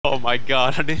Oh my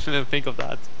god, I didn't even think of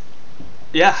that.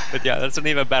 Yeah. But yeah, that's an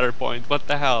even better point. What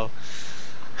the hell?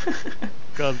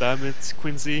 God damn it,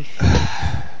 Quincy.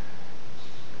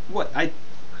 What I?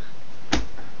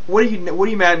 What are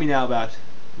you mad at me now about?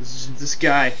 This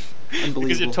guy, Because you're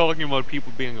unbelievable. talking about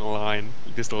people being online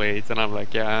this late, and I'm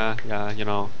like, yeah, yeah, you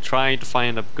know, trying to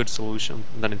find a good solution.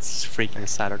 And then it's freaking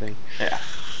Saturday. Yeah.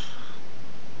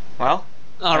 Well,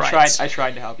 Alright. I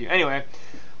tried to help you. Anyway,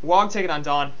 WoG taking on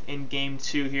Dawn in game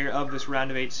 2 here of this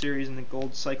round of 8 series in the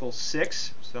Gold Cycle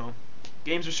 6. So,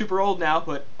 games are super old now,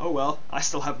 but oh well, I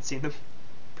still haven't seen them.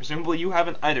 Presumably you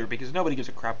haven't either, because nobody gives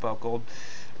a crap about Gold,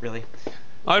 really.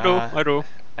 I do, Uh, I do.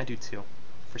 I do too,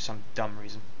 for some dumb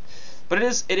reason. But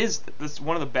it's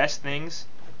one of the best things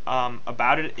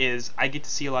about it is I get to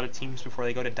see a lot of teams before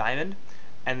they go to Diamond,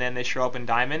 and then they show up in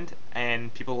Diamond,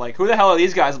 and people are like, who the hell are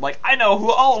these guys? I'm like, I know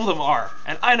who all of them are,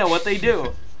 and I know what they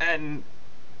do. And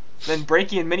then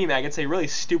Breaky and Minimag can say really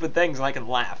stupid things, and I can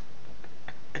laugh.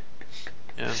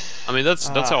 Yeah. I mean, that's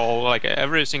all, like,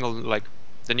 every single, like,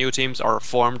 the new teams are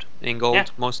formed in Gold Yeah.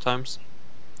 most times.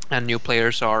 And new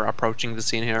players are approaching the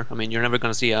scene here. I mean, you're never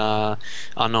going to see a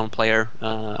unknown player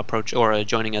approach or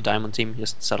joining a diamond team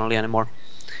just suddenly anymore.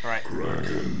 Right.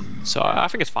 So I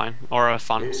think it's fine, or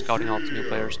fun scouting out new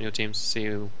players, new teams, see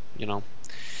who, you know,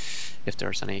 if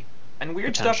there's any And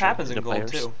weird stuff potential happens in in the Gold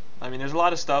players. too. I mean, there's a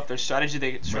lot of stuff. There's strategies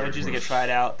that get tried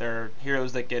out. There are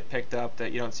heroes that get picked up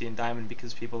that you don't see in Diamond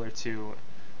because people are too.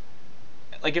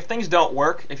 Like if things don't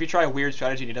work, if you try a weird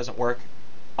strategy and it doesn't work,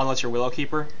 unless you're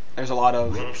Willowkeeper, there's a lot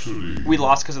of we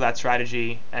lost because of that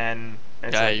strategy, and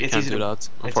it's Yeah, like, you can't do that, it's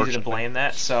easy to unfortunately. blame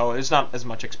that. So there's not as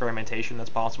much experimentation that's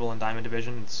possible in Diamond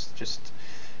Division. It's just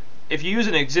if you use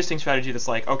an existing strategy that's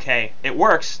like okay, it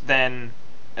works, then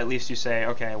at least you say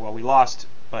okay, well we lost,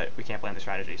 but we can't blame the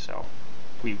strategy, so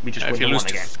we just If wouldn't you have lose won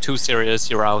the game. too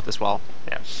serious, you're out as well.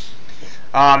 Yeah.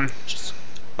 Um, Just,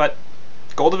 but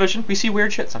Gold Division, we see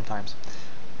weird shit sometimes.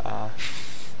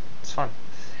 It's fun.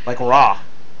 Like Raw.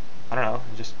 I don't know,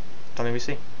 just something we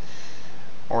see.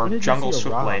 Or When did you Jungle see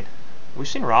a Raw? Switchblade. We've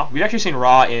seen Raw. We've actually seen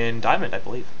Raw in Diamond, I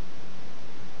believe.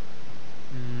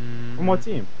 From what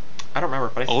team? I don't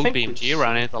remember, but I old think BMG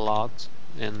ran it a lot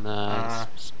in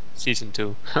season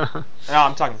 2. No,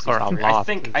 I'm talking Or season a 3. lot.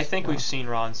 I think Yeah. we've seen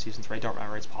Raw in season 3. I don't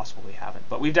remember. It's possible we haven't,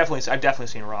 but I've definitely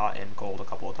seen Raw in Gold a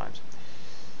couple of times.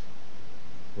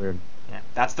 Weird. Yeah,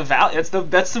 that's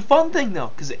the fun thing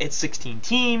though, because it's 16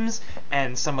 teams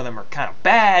and some of them are kind of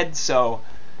bad, so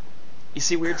you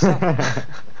see weird stuff.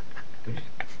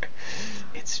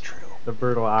 It's true. The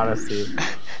brutal honesty.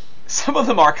 Some of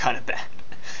them are kind of bad.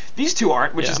 These two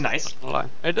aren't, which Yeah, is nice. not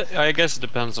gonna lie. I guess it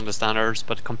depends on the standards,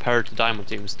 but compared to diamond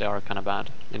teams, they are kind of bad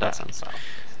in that sense.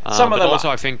 Some of But them also,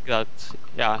 are. I think that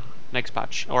next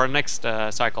patch or next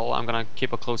cycle, I'm gonna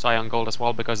keep a close eye on gold as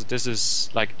well, because this is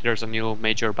like there's a new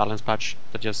major balance patch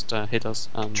that just hit us,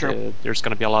 and True. there's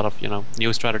gonna be a lot of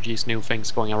new strategies, new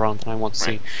things going around, and I want to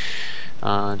see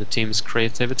the team's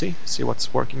creativity, see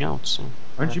what's working out. So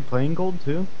Aren't you playing gold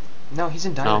too? No, he's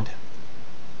in Diamond.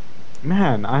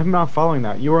 Man, I'm not following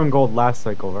that. You were in gold last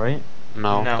cycle, right?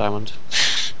 no, No. diamond.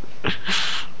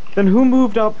 Then who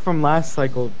moved up from last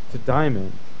cycle to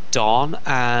diamond? Dawn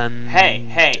and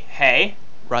Hey.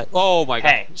 right. Oh my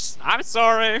Hey. god. I'm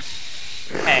sorry.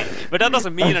 Hey. But that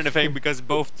doesn't mean anything because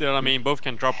both both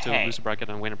can drop to Hey. loser bracket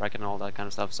and winner bracket and all that kind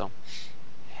of stuff. So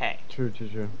Hey. True.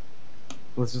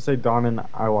 Let's just say Dawn and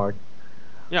Iwag.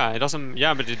 yeah, it doesn't.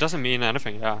 Yeah, but it doesn't mean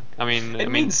anything. Yeah, I mean, It these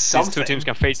means two something. teams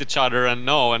can face each other and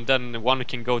then one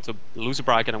can go to loser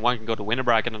bracket and one can go to winner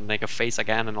bracket and they can face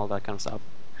again and all that kind of stuff.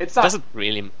 It's It not. doesn't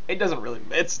really. It doesn't really.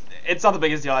 It's not the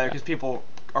biggest deal either because people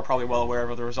are probably well aware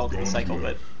of the result of the cycle.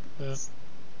 But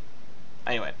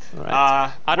anyway,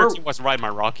 Right. Other we're- team was ride my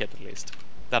rocket at least.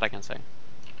 That I can say.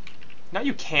 no,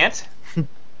 you can't.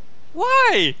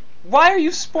 Why? Why are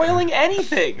you spoiling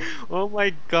anything? Oh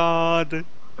my god.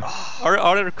 Our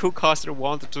other co-caster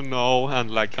wanted to know, and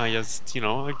like I just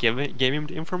gave him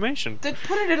the information. Then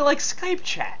put it in like Skype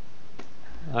chat.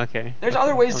 Okay. There's okay,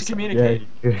 other ways I'm to sorry. communicate.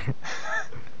 Yeah.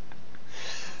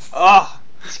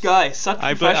 This guy, such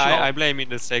professional. I blame in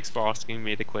the stakes for asking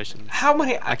me the questions. How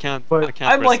many? I can't. But I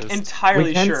can't I'm like resist. entirely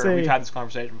We can sure say- we've had this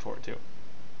conversation before too.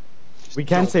 We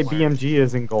can Don't say learn. BMG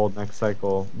is in gold next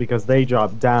cycle because they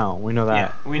dropped down. We know that.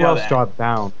 Yeah, we Who know else that. dropped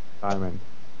down? Diamond.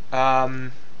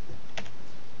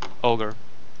 Ogre.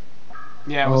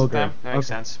 Yeah, was it Okay, them? That makes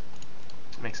okay. sense.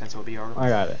 Makes sense. It would be over. I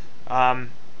got it.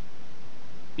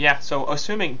 Yeah. So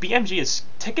assuming BMG is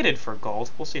ticketed for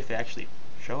gold, we'll see if they actually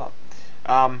show up.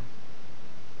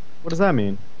 What does that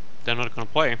mean? They're not gonna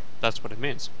play. That's what it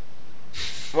means.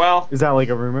 Well, Is that like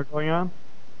a rumor going on?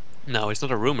 No, it's not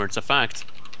a rumor. It's a fact.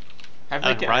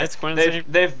 Have they, Riot's Quincy?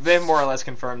 they've more or less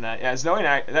confirmed that. Yeah, Znoowy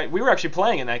and we were actually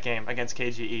playing in that game against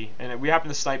KGE, and we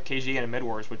happened to snipe KGE in a mid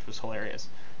wars, which was hilarious.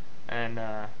 And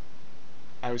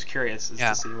I was curious as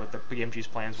to see what the BMG's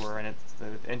plans were, and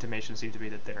the intimation seemed to be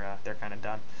that they're kind of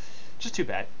done. Just too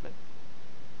bad, but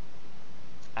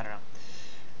I don't know.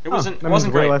 It wasn't way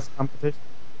great. less competition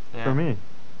for me.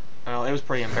 Well, it was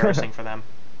pretty embarrassing for them,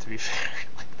 to be fair.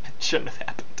 Like, that shouldn't have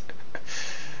happened.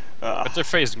 But they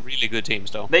faced really good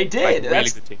teams, though. They did. Like, really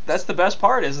good teams. That's the best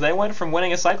part, is they went from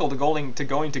winning a cycle to going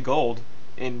to gold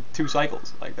in 2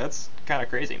 cycles. Like, that's kind of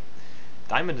crazy.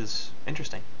 Diamond is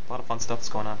interesting. A lot of fun stuff that's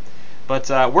going on. But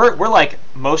we're like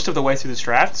most of the way through this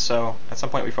draft, so at some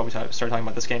point we probably start talking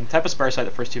about this game. Tempest Parasite,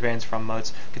 the first 2 variants from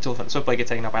modes, Cthulhu and Switchblade get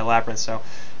taken up by Labyrinth, so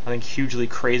I think hugely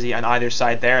crazy on either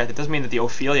side there. That doesn't mean that the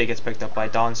Ophelia gets picked up by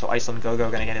Dawn, so Iceland Gogo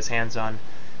going to get his hands on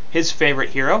his favorite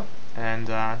hero, and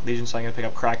Legion's going to pick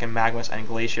up Kraken, Magmus, and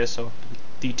Glacius, so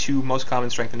the 2 most common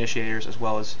strength initiators, as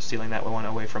well as stealing that one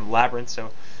away from Labyrinth,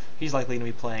 so he's likely going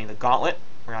to be playing the Gauntlet.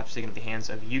 We're obviously going to be the hands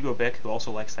of Yugobic, who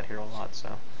also likes that hero a lot,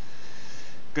 so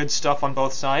good stuff on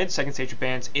both sides. Second stage of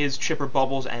bans is Chipper,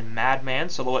 Bubbles, and Madman.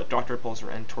 Silhouette, Dr.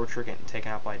 Pulsar, and Torture getting taken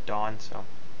out by Dawn. So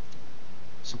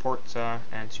support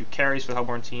and 2 carries for the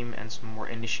Hellborn team, and some more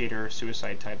Initiator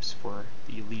Suicide types for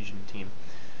the Legion team.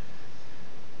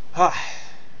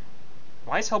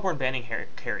 Why is Hellborn banning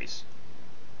carries?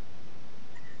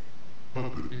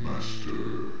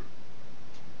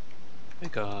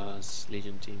 Because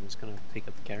Legion team is gonna pick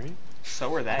up the carry.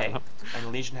 So are they, and the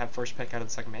Legion have first pick out of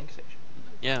the second banning stage.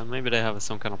 Yeah, maybe they have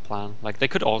some kind of plan. Like, they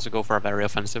could also go for a very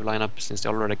offensive lineup, since they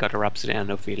already got a Rhapsody and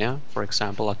Ophelia. For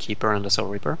example, a Keeper and a Soul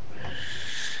Reaper.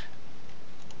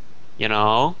 You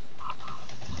know?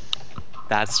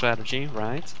 That strategy,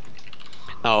 right?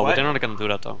 No, but they're not gonna do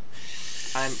that, though.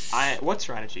 What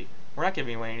strategy? We're not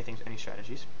giving away any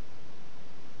strategies.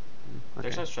 Okay.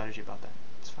 There's no strategy about that.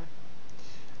 It's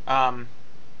fine.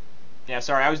 Yeah,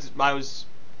 sorry, I was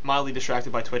mildly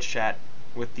distracted by Twitch chat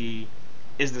with the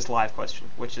 "Is this live?" question,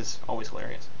 which is always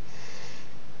hilarious.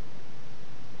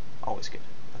 Always good.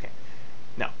 Okay.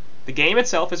 No. The game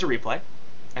itself is a replay,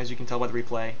 as you can tell by the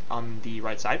replay on the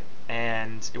right side,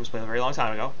 and it was played a very long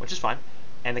time ago, which is fine,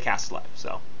 and the cast is live,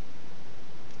 so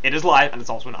it is live, and it's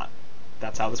also not.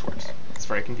 That's how this works. It's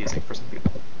very confusing for some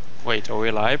people. Wait, are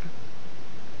we live?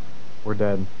 We're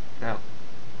dead. No.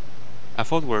 I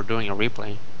thought we were doing a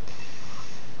replay.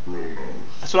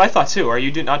 That's what I thought too. Are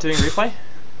you not doing a replay?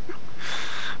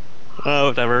 Oh,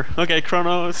 whatever. Okay,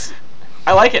 Chronos.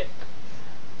 I like it.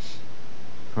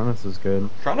 Kronos is good.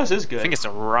 Chronos is good. I think it's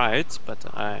alright, but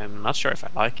I'm not sure if I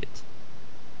like it.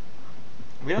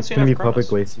 We don't It's see gonna enough be Chronos.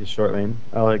 public Glacius short lane.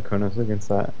 I like Kronos against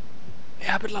that.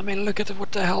 Yeah, but I mean, look at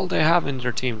what the hell they have in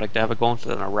their team. Like, they have a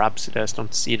Gauntlet and a Rhapsody. I just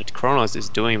don't see that Chronos is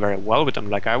doing very well with them.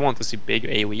 Like, I want to see big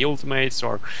AoE ultimates,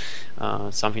 or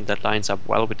something that lines up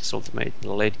well with this ultimate in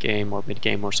the late game or mid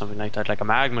game or something like that. Like a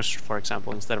Magmus, for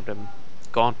example, instead of the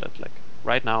Gauntlet. Like,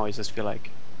 right now, I just feel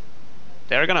like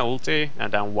they're gonna ulti,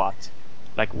 and then what?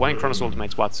 Like, when Chronos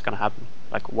ultimates, what's gonna happen?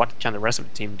 Like, what can the rest of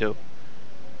the team do?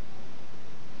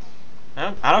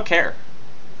 I don't care.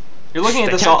 You're looking at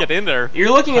They this can't all. get in there.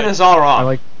 You're looking at this all wrong. I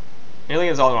like. You're looking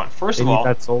at this all wrong. First They of need all,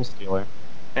 that Soul Stealer.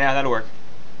 yeah, that'll work.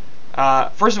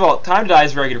 First of all, Time to Die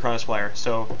is a very good Chronos player,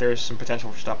 so there's some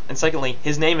potential for stuff. And secondly,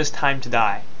 his name is Time to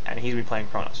Die, and he's been playing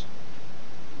Chronos.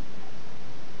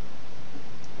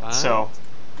 What? So,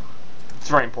 it's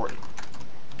very important.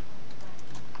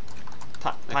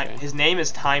 Okay. His name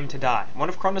is Time to Die. One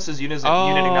of Chronos' unit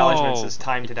acknowledgements is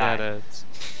Time to Die. Get it.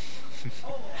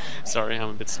 Sorry, I'm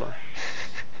a bit slow.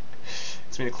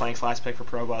 It's been the Clank's last pick for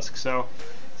Pro Busk, so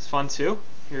it's fun too.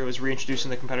 Hero was reintroduced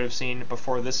in the competitive scene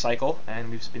before this cycle,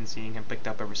 and we've been seeing him picked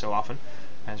up every so often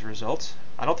as a result.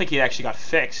 I don't think he actually got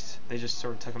fixed. They just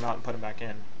sort of took him out and put him back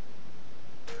in.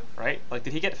 Right? Like,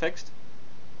 did he get fixed?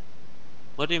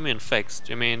 What do you mean fixed?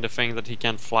 You mean the thing that he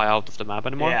can't fly out of the map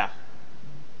anymore? Yeah.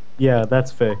 Yeah,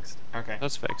 that's fixed. Okay.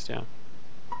 That's fixed, yeah.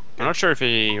 I'm not sure if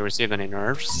he received any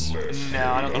nerfs. No,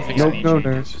 I don't think Nope, any no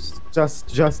changes. nerfs.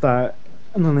 Just that.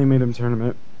 And then they made him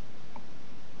tournament.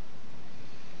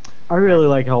 I really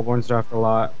like Hellborn's draft a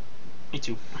lot. Me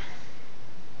too.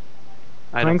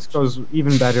 Franks goes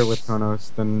even better with Kronos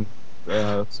than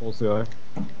Soul Stealer.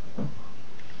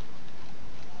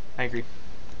 I agree.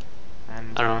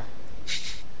 And I don't know.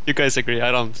 You guys agree?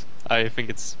 I don't. I think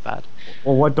it's bad.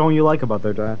 Well, what don't you like about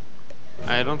their draft?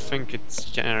 I don't think it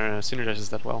synergizes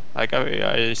that well. Like,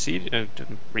 I see the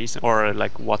reason, or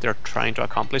like what they're trying to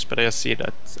accomplish, but I see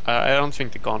that I don't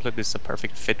think the Gauntlet is a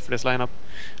perfect fit for this lineup,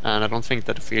 and I don't think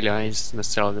that Ophelia is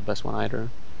necessarily the best one either.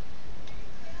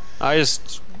 I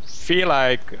just feel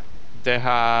like they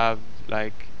have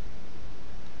like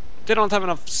they don't have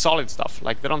enough solid stuff.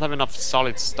 Like they don't have enough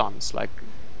solid stuns. Like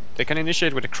they can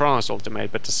initiate with the Kronos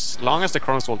ultimate, but as long as the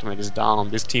Kronos ultimate is down,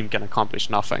 this team can accomplish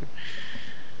nothing.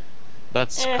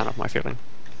 That's kind of my feeling.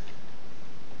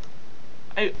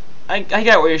 I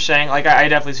get what you're saying. Like I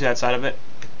definitely see that side of it.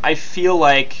 I feel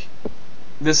like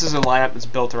this is a lineup that's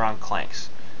built around Clanks.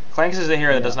 Clanks is a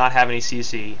hero that does not have any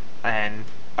CC, and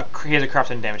he has a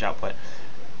corruption damage output.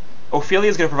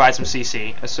 Ophelia's going to provide some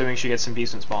CC, assuming she gets some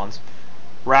decent spawns.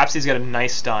 Rhapsody's got a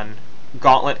nice stun.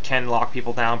 Gauntlet can lock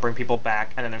people down, bring people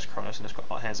back, and then there's Kronos and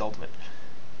his ultimate.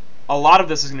 A lot of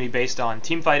this is going to be based on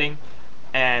team fighting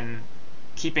and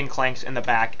keeping Clanks in the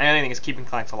back, and anything is keeping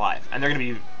Clanks alive. And they're going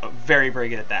to be very, very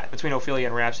good at that. Between Ophelia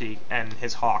and Rhapsody and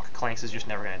his Hawk, Clanks is just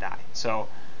never going to die. So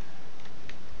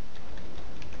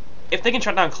if they can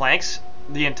shut down Clanks,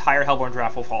 the entire Hellborn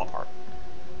draft will fall apart.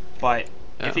 But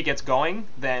if he gets going,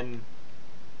 then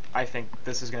I think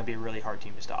this is going to be a really hard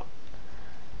team to stop.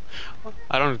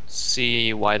 I don't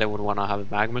see why they would want to have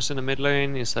Magnus in the mid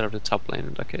lane instead of the top lane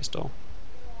in that case, though.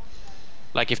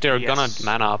 Like, if they're gonna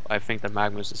man up, I think that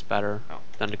Magnus is better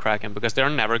than the Kraken, because they're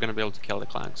never gonna be able to kill the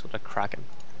Clanks with the Kraken.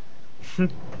 I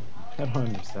don't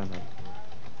understand that.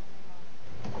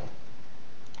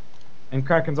 And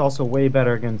Kraken's also way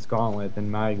better against Gauntlet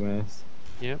than Magnus.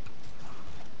 Yep.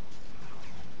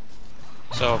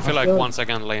 So I feel like once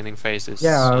again laning phase is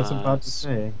I was about to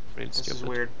say. Really This stupid. is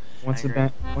weird. Once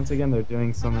again, they're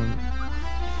doing something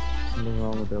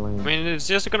wrong with their lane. I mean, it's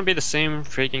just gonna be the same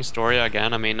freaking story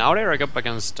again. I mean, now they're up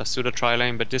against a pseudo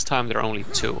tri-lane, but this time they're only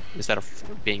 2 instead of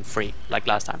being 3 like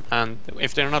last time. And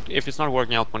if it's not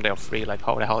working out when they're 3, like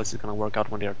how the hell is it gonna work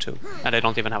out when they're 2? And they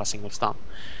don't even have a single stun.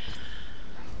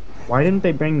 Why didn't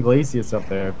they bring Glacius up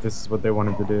there if this is what they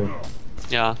wanted to do?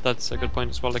 Yeah, that's a good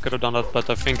point as well. They could have done that, but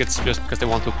I think it's just because they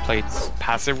want to play it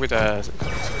passive with a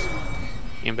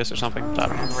Invis or something. I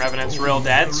don't know. Revenant's real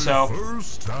dead, so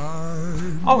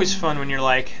always fun when you're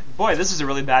like, boy, this is a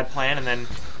really bad plan, and then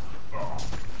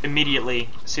immediately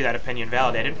see that opinion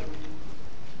validated.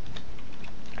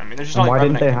 I mean, there's just And only why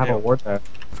didn't they Revenant have a ward there?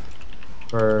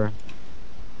 For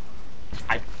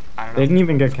I don't know. they didn't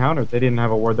even get countered. They didn't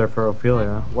have a ward there for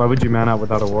Ophelia. Why would you man out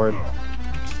without a ward?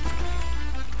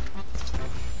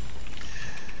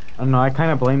 I don't know. I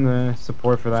kind of blame the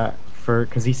support for that,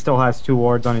 because he still has 2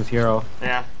 wards on his hero.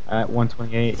 Yeah. At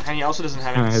 128. And he also doesn't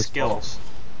have Kinda any his skills.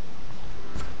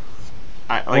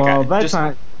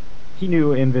 Not. He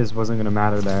knew Invis wasn't gonna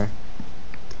matter there.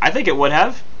 I think it would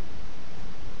have.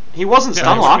 He wasn't Yeah,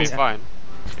 stun it would locked. be fine.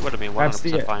 It would have been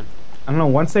 100% fine. I don't know.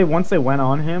 Once they went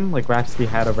on him, like Rhapsody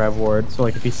had a rev ward, so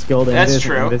like if he skilled That's Invis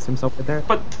true. and Invis himself right there.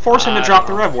 But force him to drop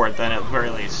the rev ward then, at the very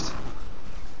least.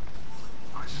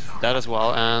 That as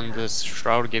well, and this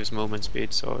Shroud gives movement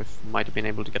speed, so it might have been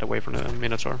able to get away from the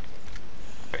Minotaur.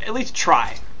 At least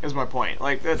try, is my point.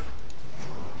 Like, that.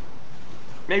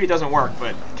 Maybe it doesn't work,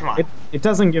 but come on. It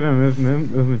doesn't give him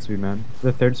movement speed, man.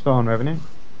 The 3rd spell on Revenue.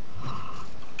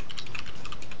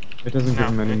 It doesn't give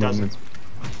him any movement speed.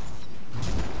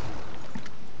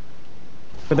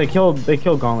 But they killed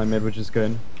Gauntlet mid, which is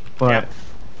good. But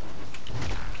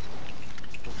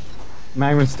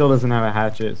Magnus still doesn't have a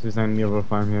hatchet, so he's not gonna be able to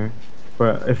farm here.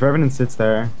 But if Revenant sits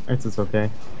there, it's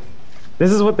okay.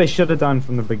 This is what they should have done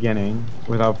from the beginning,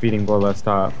 without feeding Bloodlust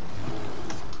top.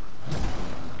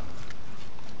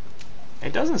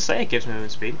 It doesn't say it gives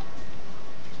movement speed.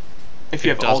 If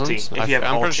you have ulti.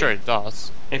 I'm pretty sure it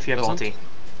does. If you have ulti.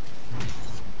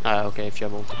 Okay, if you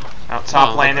have ulti. Out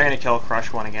top lane, they're gonna kill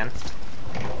Crush one again.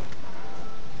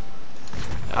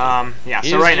 Yeah,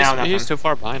 so right now nothing. He's too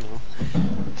far behind now.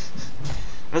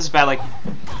 This is bad, like...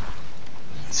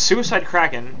 Suicide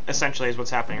Kraken, essentially, is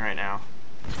what's happening right now.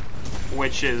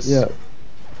 Which is...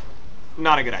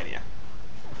 not a good idea.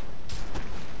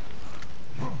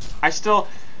 I still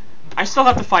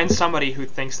have to find somebody who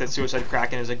thinks that Suicide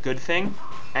Kraken is a good thing,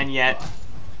 and yet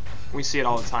we see it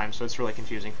all the time, so it's really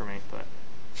confusing for me, but...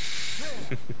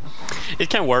 It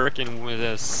can work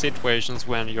in situations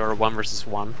when you're 1 versus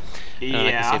 1. Yeah.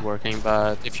 I can see it working,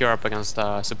 but if you're up against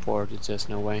support, it's just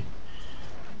no way.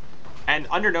 And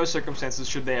under no circumstances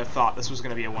should they have thought this was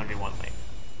going to be a 1v1 lane.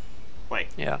 Like,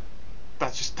 yeah,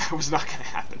 that was not going to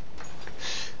happen.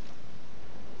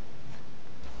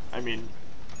 I mean,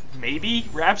 maybe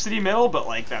Rhapsody middle, but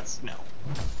like no.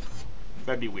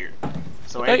 That'd be weird.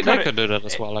 So they could do that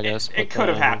as well, I guess. It could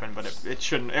have happened, but it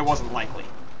shouldn't. It wasn't likely.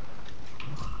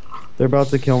 They're about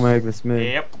to kill Magnus mid.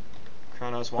 Yep.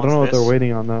 Kronos wants I don't know what this. they're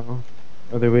waiting on though.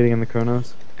 Are they waiting on the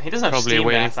Kronos? He doesn't have Probably Steam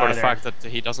waiting Bath for either. the fact that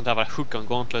he doesn't have a hook on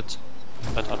Gauntlet,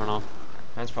 but I don't know.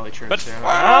 That's probably true But too.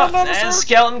 Lava And Surge.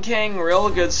 Skeleton King, real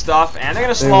good stuff. And they're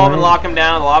gonna slow him and lock him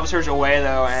down. The Lava Surge away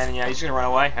though, and yeah, he's gonna run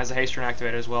away. Has a haste turn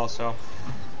activated as well. So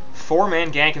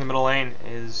 4-man gank in the middle lane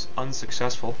is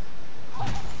unsuccessful.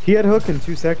 He had hook in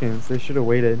 2 seconds. They should have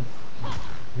waited.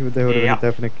 They would have been a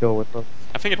definite kill with hook.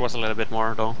 I think it was a little bit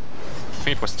more though. I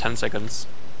think it was 10 seconds.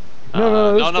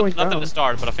 No, not at the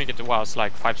start, but I think it was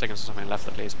like 5 seconds or something left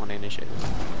at least when they initiated,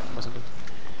 wasn't it?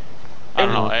 I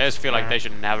don't know. I just feel like they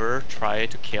should never try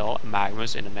to kill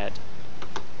Magnus in the mid.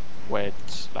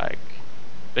 With like,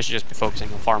 they should just be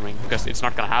focusing on farming because it's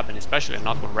not gonna happen, especially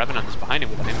not when Revenant is behind him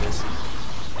with Nimbus.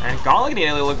 And Gauntlet getting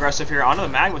a little aggressive here onto the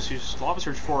Magnus, who's Lava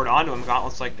Surge forward onto him.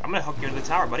 Gauntlet's like, I'm gonna hook you into the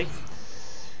tower, buddy.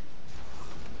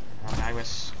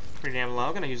 Magnus pretty damn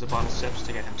low. Gonna use the bottle sips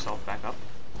to get himself back up.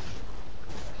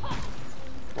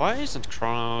 Why isn't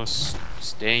Kronos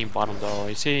staying bottom though?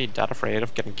 Is he that afraid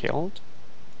of getting killed?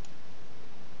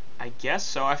 I guess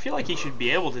so. I feel like he should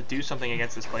be able to do something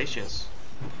against this Glacius.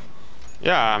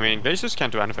 Yeah, I mean, Glacius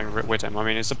can't do anything with him. I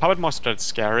mean, it's a puppet monster that's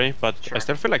scary, but I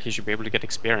still feel like he should be able to get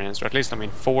experience, or at least, I mean,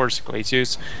 force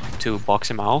Glacius to box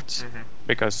him out.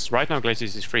 Because right now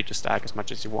Glacius is free to stack as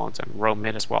much as he wants and roam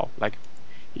mid as well. Like,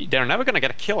 they're never gonna get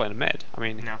a kill in mid. I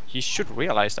mean, he should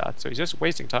realize that, so he's just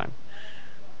wasting time.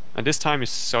 And this time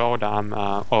is so damn,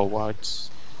 oh, what?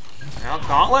 Well,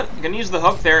 Gauntlet gonna use the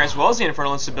hook there as well as the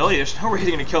Infernal Instability. There's no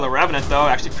reason to kill the Revenant though.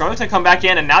 Actually, Kronos gonna come back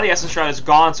in, and now the Essence Shroud is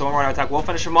gone, so one more attack will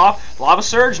finish him off. Lava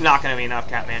Surge, not gonna be enough.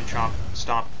 Catman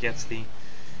Stomp gets the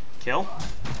kill.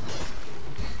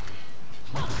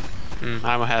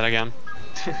 I'm ahead again.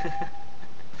 Yeah,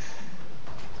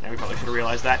 we probably should have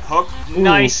realized that. Hook,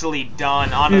 nicely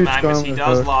done onto the Magnus. He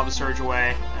does Lava Surge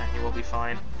away. He will be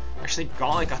fine. Actually,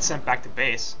 Gauntlet got sent back to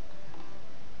base.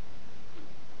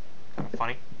 Kind of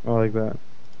funny. I like that.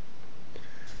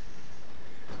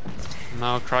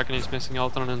 Now Kraken is missing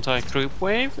out on an entire creep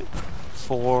wave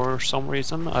for some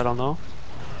reason, I don't know.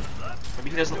 Maybe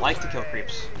he doesn't like to kill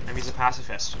creeps. Maybe he's a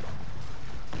pacifist.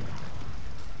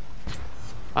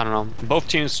 I don't know. Both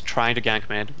teams trying to gank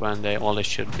mid when all they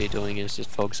should be doing is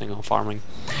just focusing on farming.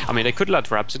 I mean, they could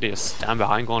let Rhapsody stand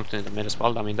behind Gauntlet in the mid as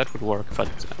well. I mean, that would work, but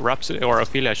Rhapsody or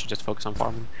Ophelia should just focus on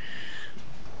farming.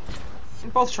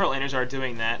 And both short laners are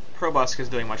doing that. Probusk is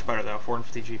doing much better though,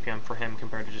 450 GPM for him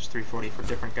compared to just 340 for a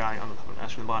different guy on the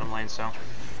Master in the bottom lane. So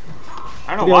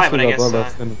I don't know why, but I guess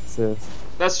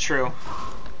that's true.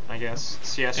 I guess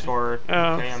CS score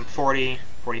 40,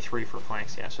 43 for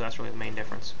flanks. Yeah, so that's really the main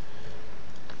difference.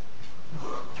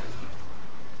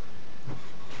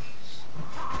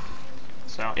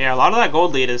 So yeah, a lot of that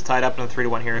gold lead is tied up in the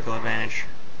 3-1 hero kill advantage.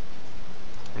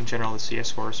 In general, the CS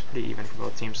score is pretty even for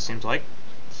both teams. It seems like.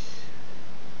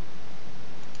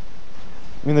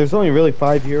 I mean, there's only really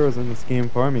 5 heroes in this game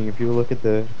farming if you look at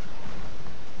the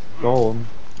gold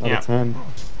out of 10.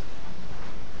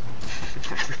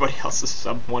 Everybody else is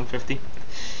sub 150.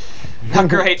 Not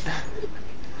great.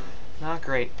 Not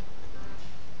great.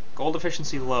 Gold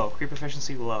efficiency low. Creep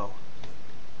efficiency low.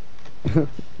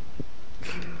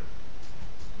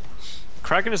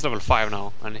 Kraken is level 5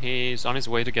 now, and he's on his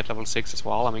way to get level 6 as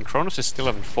well. I mean, Kronos is still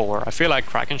level 4. I feel like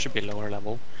Kraken should be lower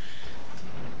level.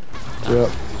 Yep.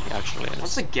 He actually is.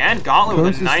 Once again, Gauntlet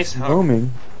with a nice hook.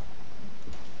 Roaming.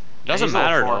 Doesn't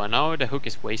matter though, I know the hook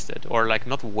is wasted. Or like,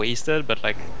 not wasted, but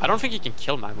like, I don't think he can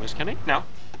kill Magnus, can he? No.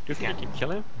 Do you think he can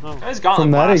kill him? No.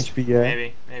 From that HP,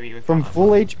 yeah. Maybe. From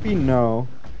full HP, no.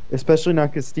 Especially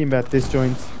not because Steam Bat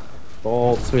disjoints the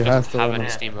ult, so he has to have any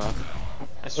Steam Bat.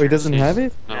 Oh, he doesn't have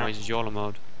it? No, he's YOLO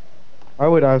mode. I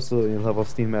would absolutely level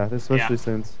Steam Bat, especially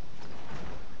since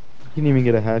he didn't even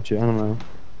get a hatchet. I don't know.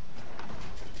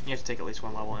 You have to take at least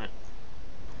 1 level in it.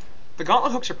 The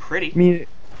Gauntlet hooks are pretty. I mean,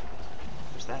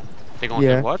 what's that? The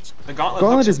Gauntlet what? The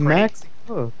Gauntlet is max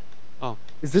hook. Oh.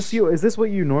 Is this what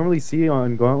you normally see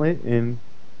on Gauntlet in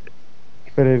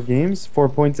competitive games? 4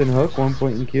 points in hook, 1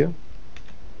 point in Q?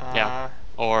 Yeah.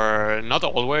 Or not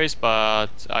always, but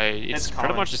it's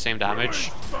pretty much the same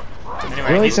damage.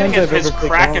 Anyway, he's gonna get his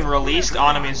Kraken released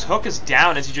on him. His hook is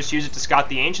down as he just used it to scout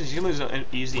the Ancients. He's gonna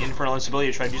use the Infernal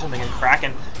Instability to try to do something in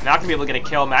Kraken. Not gonna be able to get a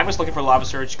kill. Magnus looking for Lava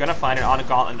Surge, gonna find it on a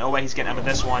Gauntlet. No way he's getting out of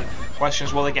this one. Question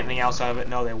is, will they get anything else out of it?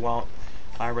 No, they won't.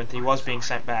 He was being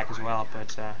sent back as well, but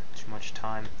too much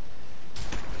time.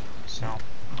 So.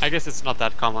 I guess it's not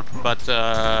that common, but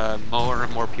more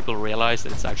and more people realize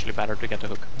that it's actually better to get a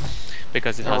hook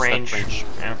because it has that range.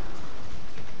 Yeah.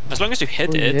 As long as you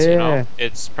hit it, you know,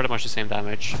 it's pretty much the same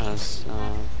damage as.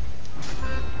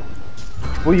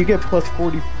 Well, you get plus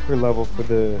 40 per level for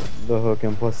the hook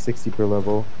and plus 60 per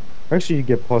level. Actually, you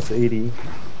get plus 80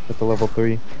 at the level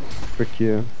 3 for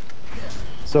Q.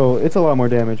 So it's a lot more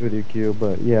damage with your Q,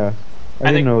 but yeah.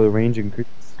 I didn't know the range increased.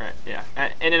 Right, yeah.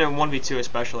 And in a 1v2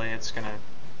 especially, it's going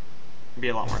to be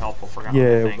a lot more helpful for Gauntlet,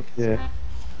 Yeah, I think. yeah.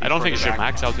 I don't think you should Further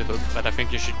back. max out the hook, but I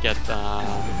think you should get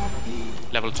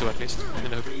level 2 at least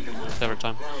in the hook every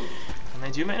time. And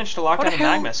they do manage to lock What down the the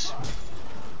hell? Magnus.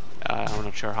 I'm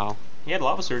not sure how. He had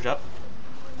Lava Surge up.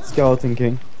 Skeleton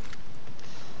King.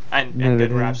 And Netted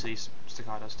good him. Rhapsody's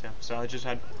staccatos too. So it just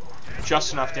had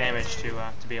just enough damage to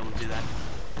be able to do that.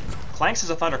 Clanks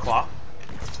is a Thunderclaw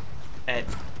at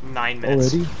 9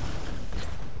 minutes. Already?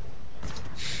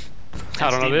 I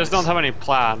don't know, they just don't Stevens. have any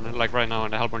plan, like right now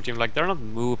in the Hellborn team, like they're not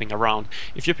moving around.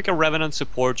 If you pick a Revenant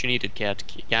support, you need to get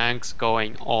ganks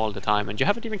going all the time, and you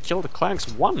haven't even killed the Clanks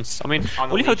once. I mean, On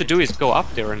the all you have to Legion. do is go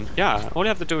up there and, yeah, all you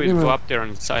have to do is go up there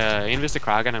and invest the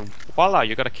Kraken, and voila,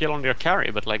 you got a kill on your carry,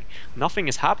 but like, nothing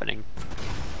is happening.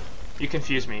 You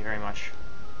confuse me very much.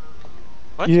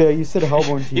 What? Yeah, you said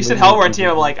Hellborn team. You said but Hellborn team,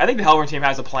 I'm like, I think the Hellborn team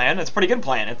has a plan. It's a pretty good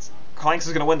plan. It's Clanks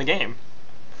is going to win the game.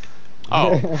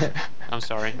 Oh, I'm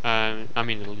sorry, I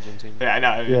mean the Legion team. Yeah, I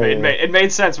know. It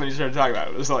made sense when you started talking about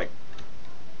it. It was like,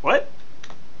 what?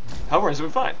 Hellborn's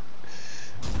doing fine.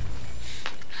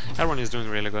 Everyone is doing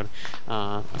really good,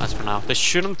 as for now. They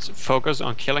shouldn't focus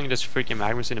on killing this freaking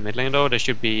Magnus in the mid lane though. They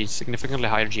should be significantly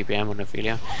higher GPM on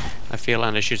Ophelia, I feel,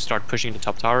 and they should start pushing the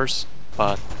top towers,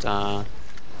 but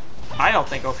I don't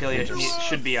think Ophelia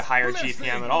should be a higher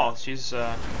GPM at all. She's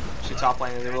top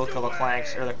lane. They will kill the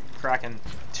Clanks or the Kraken.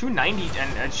 290,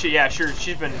 and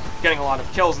she's been getting a lot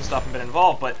of kills and stuff and been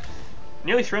involved, but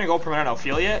nearly 300 gold per minute on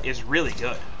Ophelia is really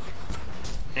good.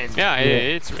 And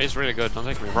it's really good, don't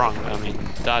take me wrong. I mean,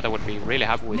 that I would be really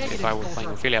happy with if I were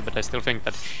playing Ophelia, but I still think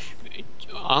that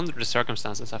under the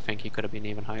circumstances, I think he could have been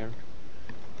even higher.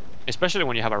 Especially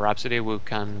when you have a Rhapsody who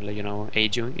can, you know,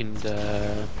 aid you in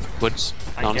the woods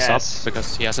non-stop,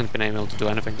 because he hasn't been able to do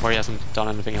anything, or he hasn't done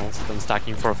anything else than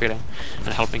stacking for Ophelia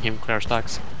and helping him clear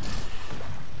stacks.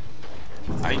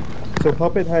 So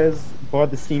Puppet has bought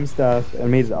the Steam stuff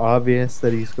and made it obvious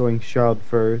that he's going Shroud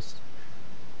first.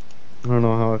 I don't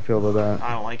know how I feel about that.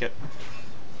 I don't like it.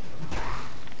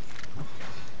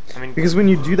 I mean, Because when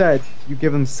you do that, you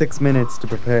give them 6 minutes to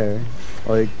prepare.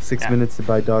 Like, 6 Yeah. minutes to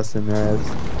buy dust and res.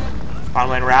 bottom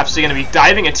lane Rhapsody going to be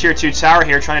diving a tier 2 tower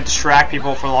here, trying to distract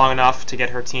people for long enough to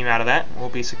get her team out of that. Will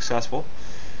be successful.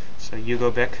 So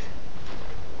Hugo Bick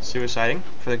suiciding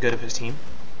for the good of his team.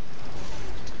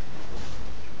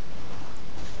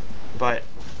 But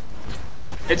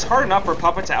it's hard enough for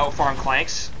Puppet to outfarm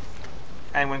Clanks,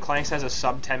 and when Clanks has a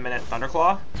sub 10 minute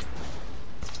Thunderclaw,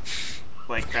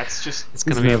 like that's just It's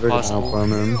He's gonna be never gonna impossible.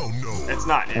 outfarm him. it's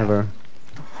not yeah. Ever.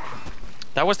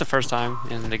 That was the first time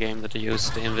in the game that they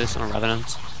used the Invis on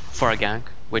Revenant for a gank,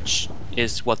 which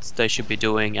is what they should be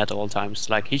doing at all times.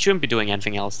 Like, he shouldn't be doing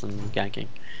anything else than ganking.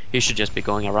 He should just be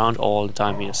going around all the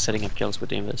time, just setting up kills with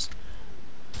the Invis.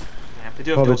 Yeah, they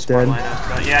do have dual Puppet's support dead.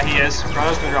 lineups, but yeah, he is.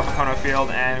 Chrono's gonna drop a Chrono Field,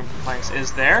 and Clanks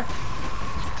is there.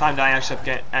 Time Dying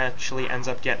actually ends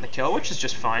up getting the kill, which is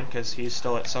just fine because he's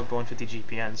still at sub 150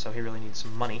 GPN, so he really needs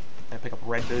some money. I pick up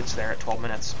red boots there at 12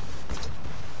 minutes.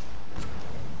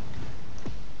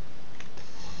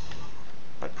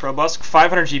 But Probusk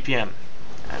 500 GPM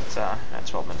at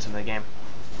 12 minutes into the game.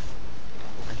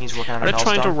 And he's working on Are a they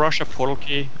trying to Hellstorm. rush a portal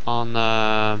key on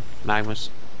Magnus?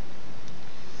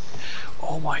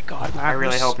 Oh my god, Magnus. I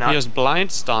really hope not. He just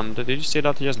blind stunned. Did you see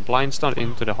that? He just blind stunned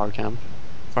into the hard camp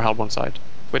for Hellborn side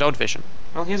without vision.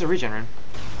 Well, he has a regen rune.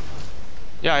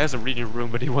 Yeah, he has a regen room,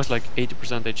 but he was like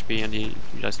 80% HP and he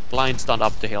just blind stunned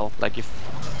up the hill. Like, if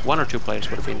one or two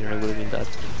players would have been here, he would have been dead.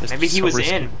 It's Maybe he so was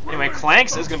risky. in. Anyway,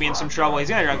 Clanks is going to be in some trouble. He's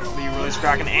going to be really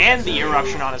Kraken, and the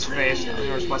eruption on his face.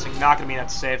 Norse Blessing not going to be enough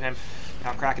to save him.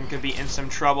 Now Kraken could be in some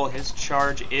trouble. His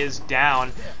charge is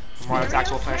down. More attacks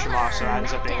will finish him off, so that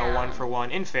ends up being a 1-for-1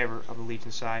 in favor of the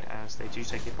Legion side, as they do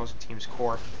take the opposing team's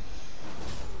core.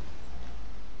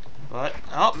 But,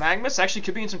 oh, Magnus actually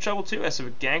could be in some trouble too, as a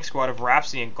gang squad of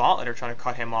Rhapsody and Gauntlet are trying to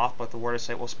cut him off, but the Word of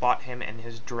Sight will spot him in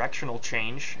his directional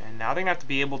change, and now they're going to have to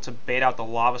be able to bait out the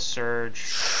Lava Surge.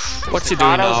 What's he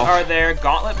doing Staccatos now? are there,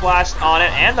 Gauntlet Blast on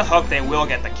it, and the hook, they will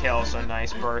get the kill, so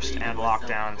nice burst and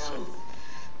lockdown. So,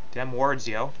 damn wards,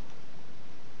 yo.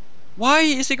 Why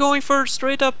is he going for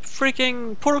straight up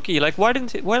freaking portal key? Like, why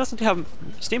doesn't he have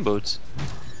steam boots?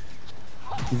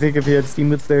 You think if he had Steam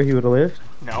Boots there, he would have lived?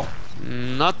 No.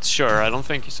 Not sure, I don't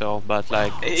think so, but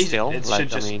like, still, It like, should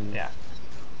just, I mean, yeah.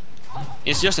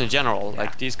 it's just in general,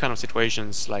 like, these kind of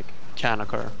situations, like, can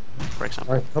occur, for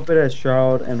example. Alright, Puppet has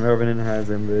Shroud and Revenant has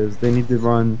Invis. They need to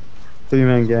run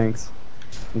 3-man ganks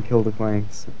and kill the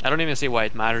Clanks. I don't even see why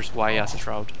it matters why he has a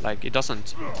Shroud. Like, it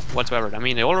doesn't whatsoever. I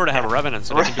mean, they already have a Revenant,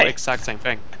 so they can do the Right. exact same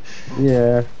thing.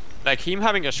 Yeah. Like, him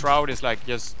having a Shroud is like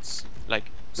just like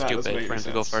That doesn't stupid make for him any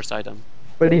to go sense. first item.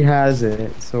 But he has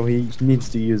it, so he needs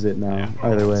to use it now. Yeah.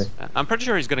 Either way. I'm pretty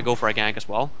sure he's gonna go for a gank as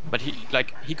well, but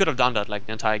he could have done that like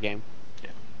the entire game.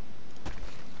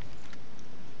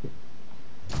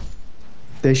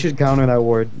 They should counter that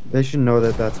ward. They should know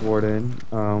that that's warded.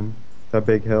 That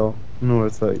big hill. I don't know what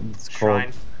it's called.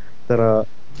 Shrine. That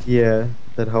yeah,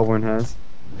 that Hellborn has.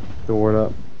 The ward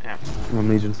up Yeah. on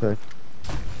Legion side.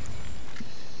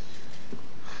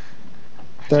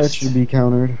 That should be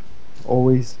countered.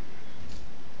 Always.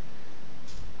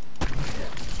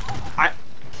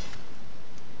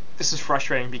 This is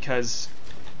frustrating because,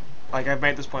 like, I've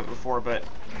made this point before, but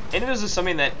Invis is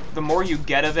something that the more you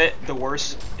get of it, the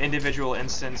worse each individual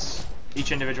instance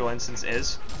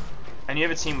is. And you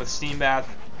have a team with Steambath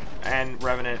and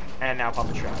Revenant and now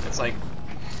Puppet Trap. It's like,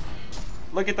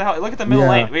 look at the middle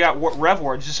lane. We got Rev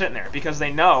Ward just sitting there because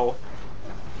they know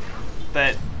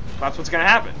that that's what's gonna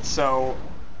happen. So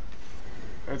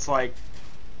it's like,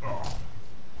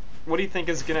 what do you think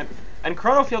is gonna? And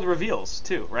Chrono Field reveals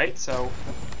too, right? So.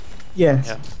 Yes.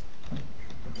 Yeah.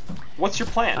 What's your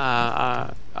plan?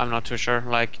 I'm not too sure.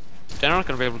 Like, they're not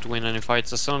gonna be able to win any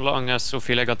fights as long as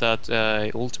Ophelia got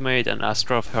that ultimate and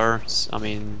Astra of hers. I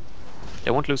mean,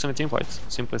 they won't lose any team fights.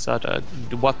 Simple as that.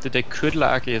 What they could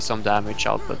lack is some damage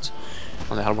output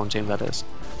on the Hellborn team, that is,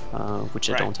 which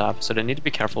they don't have. So they need to be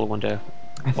careful when they.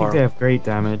 I think they have great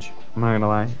damage. I'm not gonna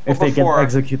lie. If they can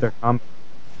execute their comp.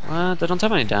 They don't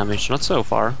have any damage, not so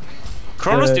far.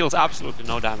 Kronos deals absolutely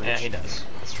no damage. Yeah, he does.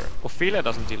 That's true. Ophelia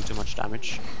doesn't deal too much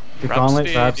damage. The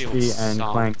Gauntlet, Rhapsody, deals and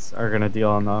some. Clanks are gonna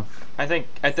deal enough. I think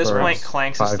at this for point,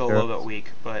 Clanks is still a little heroes. bit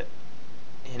weak, but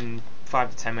in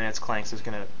 5 to 10 minutes, Clanks is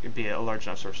going to be a large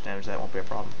enough source of damage that won't be a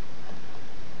problem.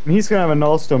 He's gonna have a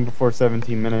null stone before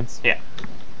 17 minutes. Yeah.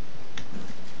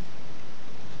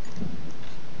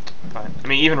 But, I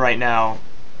mean, even right now,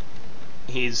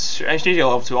 he's actually got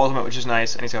level 2 ultimate, which is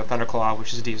nice, and he's got Thunderclaw,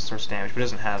 which is a decent source of damage, but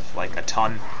doesn't have like a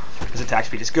ton. His attack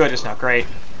speed is good, it's not great.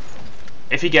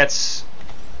 If he gets,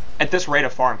 at this rate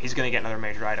of farm, he's going to get another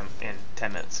major item in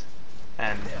 10 minutes.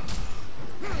 And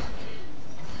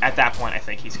at that point, I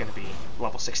think he's going to be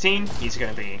level 16. He's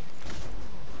going to be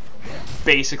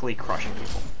basically crushing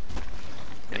people.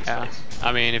 Yeah,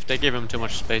 I mean, if they give him too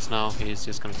much space now, he's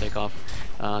just going to take off.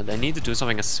 They need to do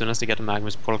something as soon as they get the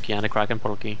Magnus Polki and the Kraken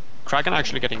Polki. Kraken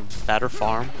actually getting better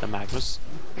farm than Magnus,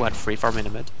 who had free farm in the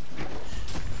mid.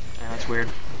 Yeah, that's weird.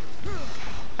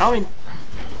 I mean,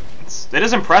 it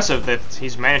is impressive that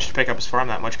he's managed to pick up his farm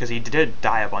that much, because he did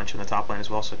die a bunch in the top lane as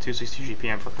well, so 262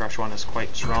 GPM for Crush 1 is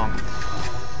quite strong.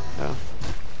 Yeah.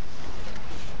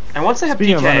 And once they have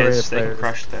Speaking of underrated PKs, they can players.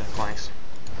 crush the flanks.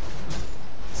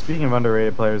 Speaking of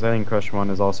underrated players, I think Crush 1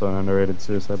 is also an underrated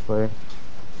suicide player.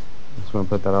 Just want to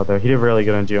put that out there. He did really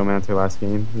good on Geomancer last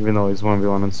game, even though he's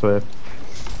 1v1 on Swift.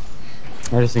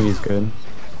 I just think he's good.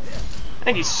 I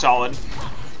think he's solid.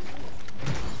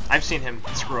 I've seen him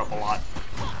screw up a lot.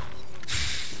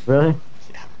 Really?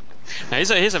 Yeah. Yeah,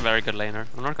 he's a very good laner.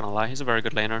 I'm not gonna lie, he's a very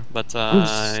good laner. But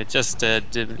just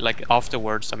like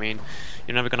afterwards, I mean,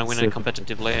 you're never gonna win any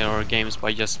competitive lane or games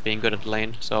by just being good at the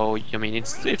lane. So I mean,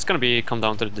 it's gonna come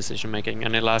down to the decision making.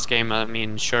 And in the last game, I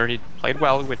mean, sure he played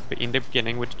well in the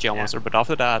beginning with Geomonster, but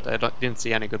after that, I didn't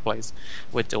see any good plays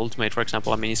with the ultimate, for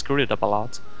example. I mean, he screwed it up a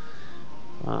lot.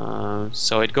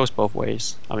 So it goes both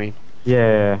ways. I mean,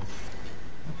 Yeah.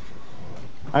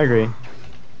 I agree.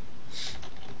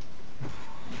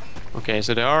 okay,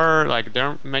 so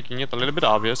they're making it a little bit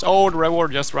obvious. Oh, the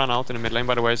reward just ran out in the mid lane,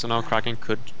 by the way, so now Kraken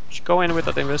could go in with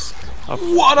that invis.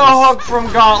 What a hook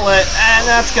from Gauntlet, and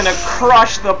that's gonna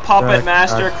crush the Puppet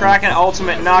Master. Kraken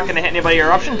ultimate not gonna hit anybody.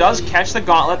 Eruption does catch the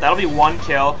Gauntlet, that'll be 1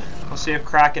 kill. We'll see if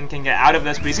Kraken can get out of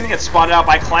this, but he's gonna get spotted out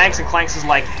by Clanks, and Clanks is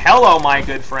like, hello, my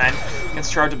good friend. Gets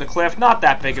charged up the cliff, not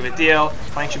that big of a deal.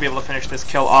 Clanks should be able to finish this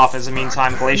kill off. As the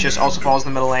meantime, Glacius also falls in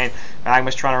the middle lane.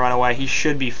 Magma's trying to run away. He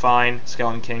should be fine.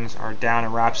 Skeleton Kings are down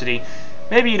in Rhapsody.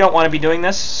 Maybe you don't want to be doing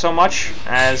this so much,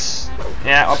 as,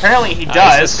 yeah, apparently he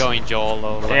does. He's just going Joel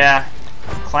though. Like. Yeah.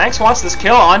 Clanks wants this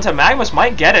kill onto Magmus,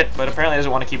 might get it, but apparently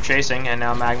doesn't want to keep chasing, and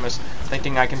now Magmus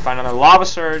thinking I can find another Lava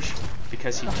Surge,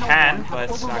 because he can, but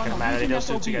it's not going to matter. He does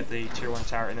need to get the tier 1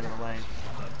 tower into the lane.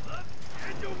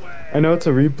 I know it's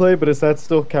a replay, but is that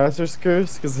still Caster's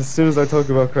Curse? Because as soon as I talk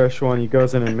about Crush 1, he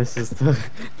goes in and misses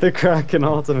the Kraken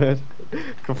ultimate.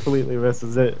 Completely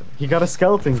misses it. He got a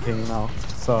Skeleton King now,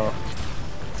 so...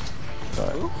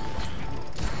 But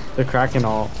the Kraken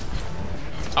ult.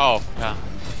 Oh, yeah.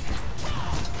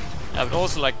 Yeah, but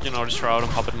also, like, you know, the Shroud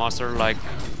and Puppet Master, like,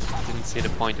 didn't see the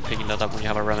point of picking that up when you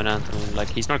have a Revenant. I mean, like,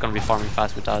 he's not going to be farming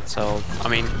fast with that, so, I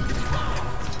mean,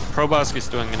 Probask is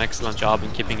doing an excellent job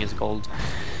in keeping his gold.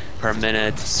 per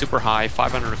minute, super high,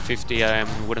 550.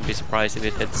 I wouldn't be surprised if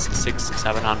it hits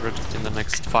 600-700 in the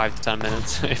next 5 to 10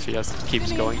 minutes if he just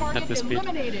keeps going at this speed.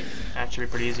 That should be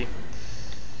pretty easy.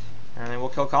 And then we'll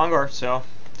kill Kongor. So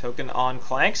token on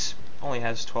Clanks only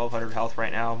has 1200 health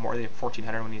right now, more than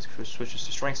 1400 when he switches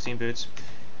to Strength Steam Boots,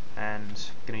 and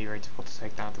gonna be very difficult to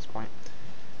take down at this point.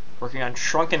 Working on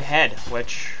Shrunken Head,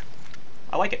 which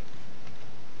I like it.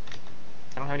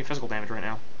 I don't have any physical damage right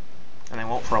now, and I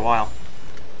won't for a while.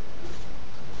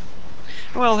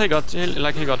 Well, he got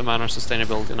the mana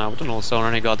sustainability now with the Null Stone,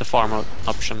 and he got the farm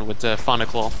option with the Thunder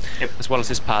Claw, as well as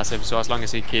his passive. So as long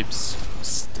as he keeps,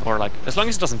 as long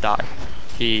as he doesn't die,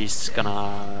 he's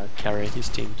gonna carry his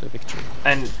team to victory.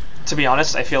 And to be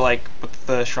honest, I feel like with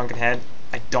the Shrunken Head,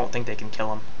 I don't think they can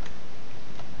kill him,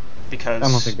 because I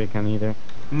don't think they can either.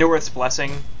 Newerth's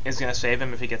Blessing is gonna save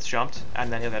him if he gets jumped,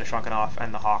 and then he'll get a Shrunken off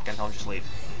and the Hawk, and he'll just leave.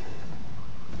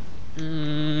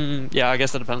 Yeah, I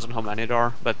guess that depends on how many there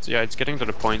are, but yeah, it's getting to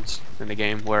the point in the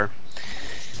game where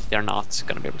they're not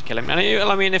gonna be able to kill him. And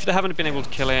I mean, if they haven't been able to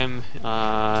kill him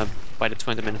by the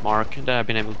 20-minute mark, they have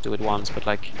been able to do it once, but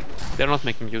like, they're not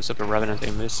making use of the Revenant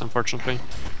in this, unfortunately.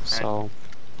 So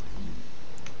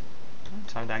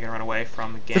Time to run away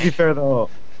from the game. To be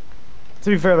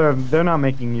fair though, they're not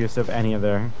making use of any of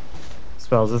their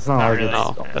spells. It's not like really.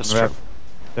 it's No, that's true.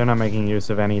 They're not making use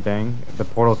of anything. The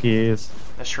portal keys,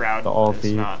 The Shroud the all is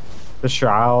thief, not. the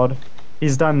shroud.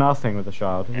 He's done nothing with the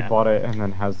shroud. Yeah. He bought it and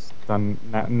then has done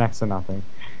next to nothing.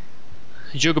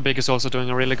 Jugobig is also doing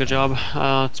a really good job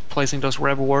placing those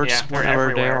rev wards Yeah, they're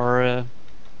whenever they everywhere. are.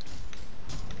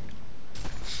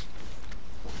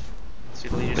 See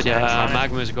the Legion But Snipes yeah, on it.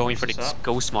 Magma is going for the What's up?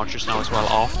 Ghost Marchers now as well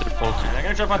after the full. And they're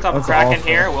gonna jump on top of That's Kraken awful.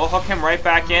 here. We'll hook him right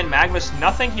back in. Magnus,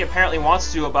 nothing he apparently wants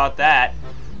to do about that.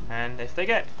 And if they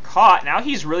get caught, now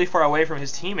he's really far away from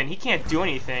his team, and he can't do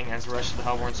anything as the rest of the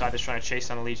Hellborn side is trying to chase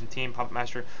down the Legion team. Puppet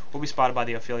Master will be spotted by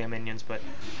the Ophelia minions, but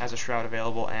has a Shroud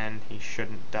available, and he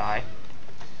shouldn't die.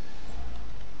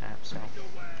 So,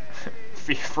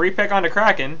 free pick onto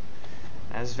Kraken.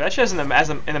 As Vesha's in the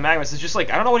Magnus is just like,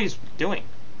 I don't know what he's doing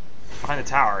behind the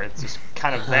tower. It's just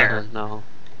kind of there. No.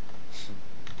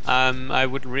 I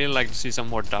would really like to see some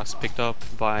more dust picked up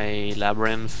by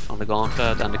Labyrinth on the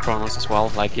Gauntlet and the Chronos as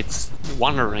well. Like, it's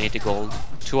 180 gold,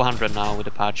 200 now with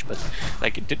the patch, but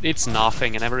like it's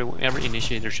nothing, and every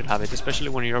initiator should have it, especially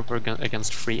when you're up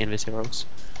against 3 Invis heroes.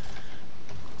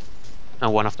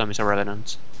 And one of them is a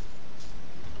Revenant.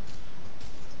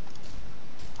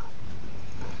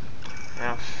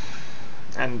 Yeah.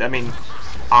 And I mean,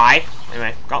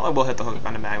 anyway, Gauntlet will hit the hook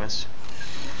onto Magnus.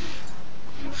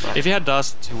 But If he had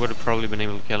dust, he would have probably been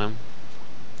able to kill him.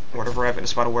 Word of Rep and a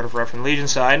spot of Word of Rep from Legion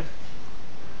side.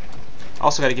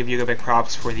 Also got to give Yuga big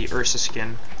props for the Ursa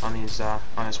skin on these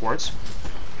on his wards.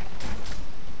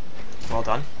 Well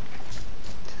done.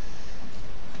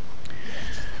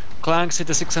 Clanks hit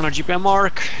the 600 GPM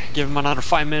mark. Give him another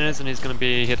 5 minutes, and he's gonna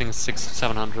be hitting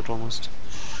 600-700 almost.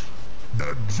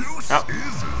 Oh.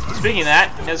 Speaking of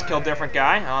that, he has killed a different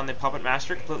guy on the Puppet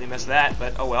Master. Completely missed that,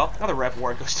 but oh well. Another Rev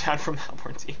ward goes down from the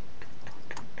Hellborn team.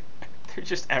 They're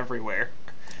just everywhere.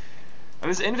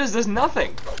 And this Invis does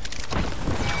nothing.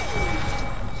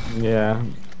 Yeah.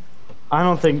 I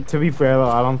don't think, to be fair though,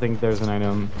 I don't think there's an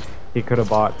item he could have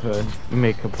bought to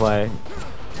make a play.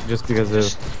 Just because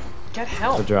Just of get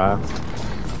help. the draft.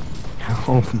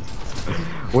 Helm.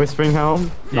 Whispering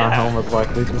Helm? Not Yeah. Helm with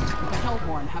Black Legion. The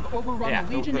Hellborn have overrun Yeah,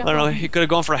 the Legion I don't know, FOB. he could have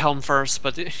gone for a Helm first,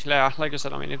 but yeah, like I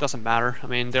said, I mean, it doesn't matter. I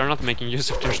mean, they're not making use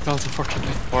of their spells,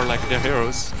 unfortunately, or like their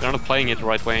heroes. They're not playing it the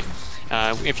right way.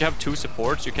 If you have 2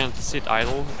 supports, you can't sit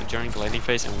idle during the laning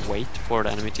phase and wait for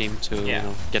the enemy team to you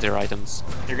know, get their items.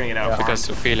 You're gonna get out Because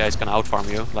Ophelia is gonna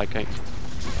outfarm you, like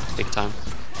big time.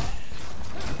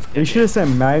 You should have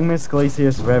sent Magnus,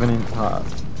 Glacius, Revenant top.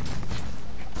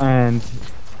 And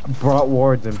brought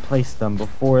wards and placed them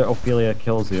before Ophelia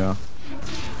kills you.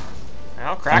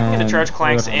 Well, Kraken into And charge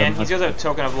Clanks we would have in. done He's got a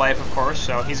token of life, of course,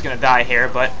 so he's gonna die here,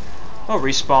 but he'll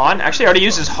respawn. Actually, already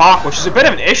used his Hawk, which is a bit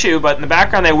of an issue, but in the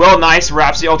background they will. Nice.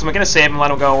 Wraps the ultimate, gonna save him,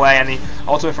 let him go away, and the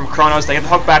ultimate from Chronos. They get the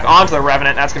hook back onto the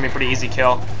Revenant. That's gonna be a pretty easy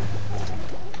kill.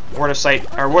 Word of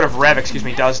Sight, or Word of Rev, excuse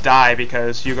me, does die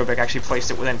because Yugovic actually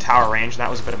placed it within tower range. That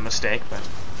was a bit of a mistake, but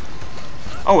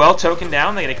oh well. Token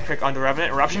down. They get a pick onto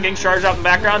Revenant. Eruption getting charged out in the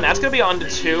background. That's gonna be onto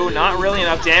 2. Not really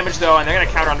enough damage though, and they're gonna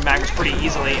counter onto Magnus pretty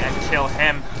easily and kill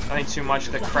him. Nothing too much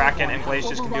the Kraken and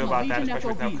Glacius can do about that, especially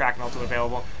with no Kraken ultimate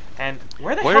available. And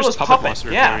where the hell Where's is Puppet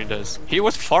Master Yeah, during this? He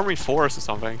was farming forest or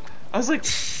something. I was like,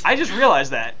 I just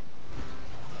realized that.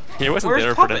 He wasn't Where's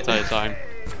there for the Puppet? entire time.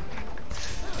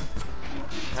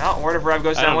 Well, Word of Rev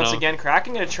goes I down don't once know. again.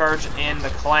 Kraken gonna charge in the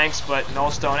Clanks, but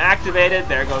Nullstone activated.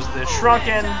 There goes the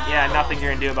Shrunken. Yeah, nothing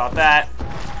you're gonna do about that.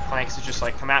 Clanks is just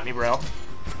like, come at me, bro.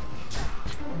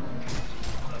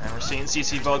 And we're seeing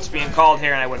CC votes being called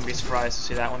here, and I wouldn't be surprised to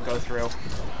see that one go through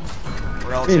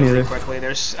relatively neither. quickly.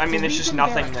 There's just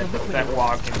nothing that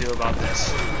WoG can do about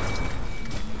this.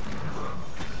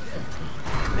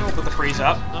 And we'll put the freeze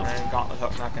up, and Gauntlet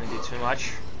Hook not going to do too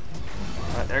much.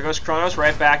 But there goes Kronos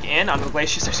right back in. On the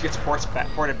Glacius, she gets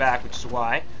ported back, which is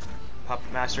why. Puppet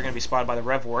Master going to be spotted by the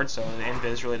Rev Ward, so the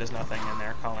Invis really does nothing, and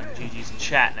they're calling GG's in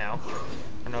chat now.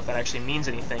 I don't know if that actually means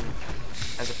anything,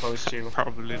 as opposed to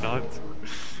Probably not.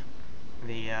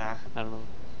 the I don't know.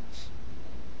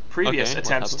 previous Okay, what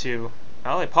attempts happened? to...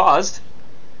 Well, they paused.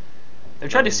 They've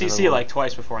tried to Another CC one. like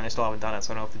twice before, and they still haven't done it,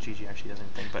 so I don't know if the GG actually does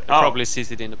anything. But They probably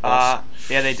CC'd in the pause.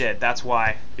 yeah, they did. That's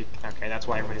why. Okay, that's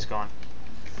why everybody's gone.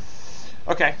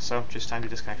 Okay, so just time to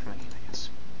disconnect from the game, I guess.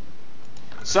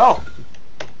 So,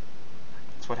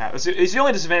 that's what happens. It's the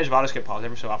only disadvantage of auto-skip pause.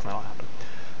 Every so often that'll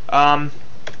happen.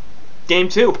 Game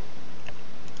 2.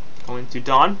 Going to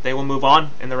Dawn. They will move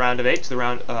on in the round of 8 to the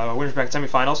round winners bracket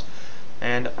semifinals,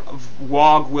 and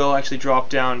WoG will actually drop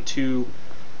down to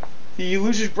the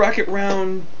losers bracket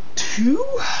round 2.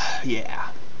 Yeah,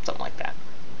 something like that.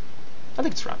 I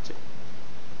think it's round 2.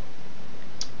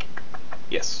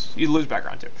 Yes, you lose back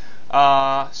round 2.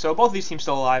 So both of these teams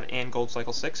still alive in Gold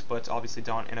Cycle 6, but obviously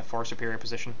Dawn in a far superior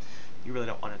position. You really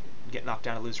don't want to get knocked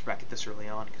down a loser bracket this early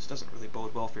on, because it doesn't really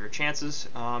bode well for your chances.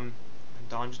 Dawn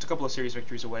just a couple of series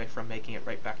victories away from making it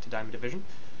right back to Diamond Division.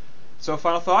 So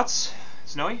final thoughts,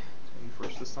 Snowy? You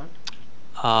first this time.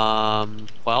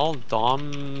 Well,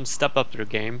 Dawn stepped up their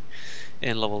game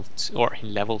in level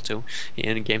 2,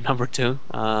 in game number 2,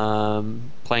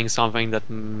 playing something that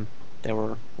they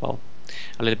were, well,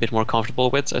 a little bit more comfortable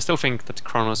with. I still think that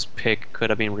Kronos pick could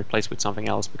have been replaced with something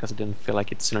else because I didn't feel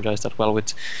like it synergized that well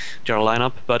with their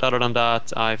lineup. But other than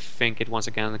that, I think it once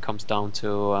again comes down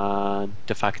to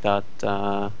the fact that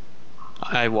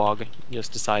IWOG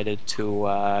just decided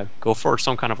to go for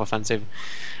some kind of offensive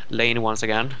lane once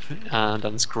again and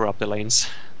then screw up the lanes.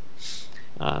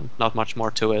 Not much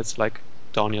more to it. Like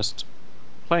Dawn just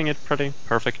playing it pretty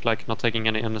perfect, like not taking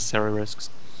any unnecessary risks.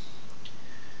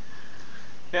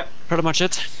 Yeah, Pretty much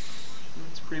it.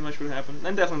 that's pretty much what happened.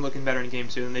 And definitely looking better in Game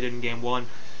 2 than they did in Game 1.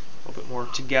 A little bit more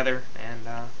together and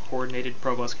coordinated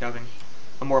Probusk, having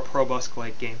a more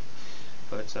Probusk-like game.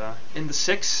 But in the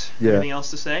 6, Yeah. anything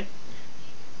else to say?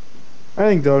 I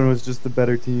think Dawn was just the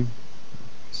better team.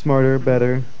 Smarter,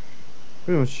 better.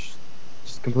 Pretty much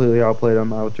just completely outplayed them,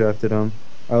 outdrafted them,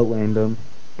 outlaned them.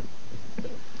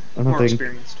 I don't More think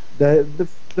experienced. that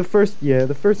the first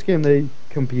game they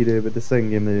competed, but the second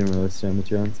game they didn't really stand a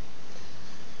chance.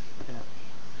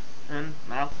 And,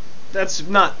 well, that's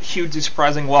not hugely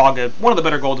surprising. WoG, one of the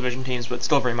better Gold Division teams, but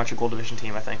still very much a Gold Division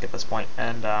team, I think, at this point.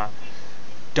 And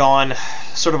Dawn,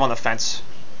 sort of on the fence.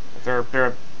 They're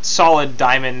a solid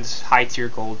Diamond, high-tier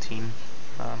Gold team.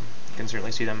 You can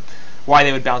certainly see them, why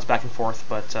they would bounce back and forth,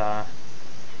 but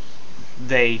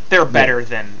they're better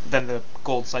than the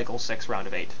Gold Cycle 6 round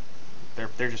of 8.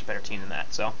 They're just a better team than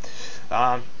that. So,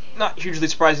 not hugely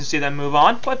surprised to see them move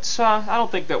on, but I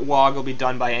don't think that WoG will be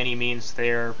done by any means.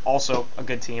 They're also a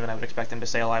good team, and I would expect them to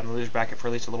stay alive in the loser bracket for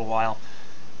at least a little while.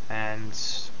 And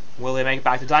will they make it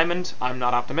back to Diamond? I'm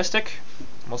not optimistic,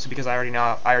 mostly because I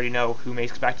already know who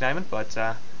makes it back to Diamond. But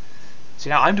see,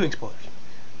 now I'm doing spoilers.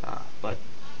 But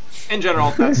in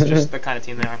general, that's just the kind of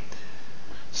team they are.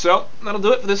 So that'll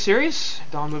do it for this series.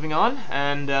 Dawn moving on,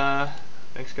 and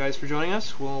thanks guys for joining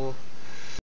us. We'll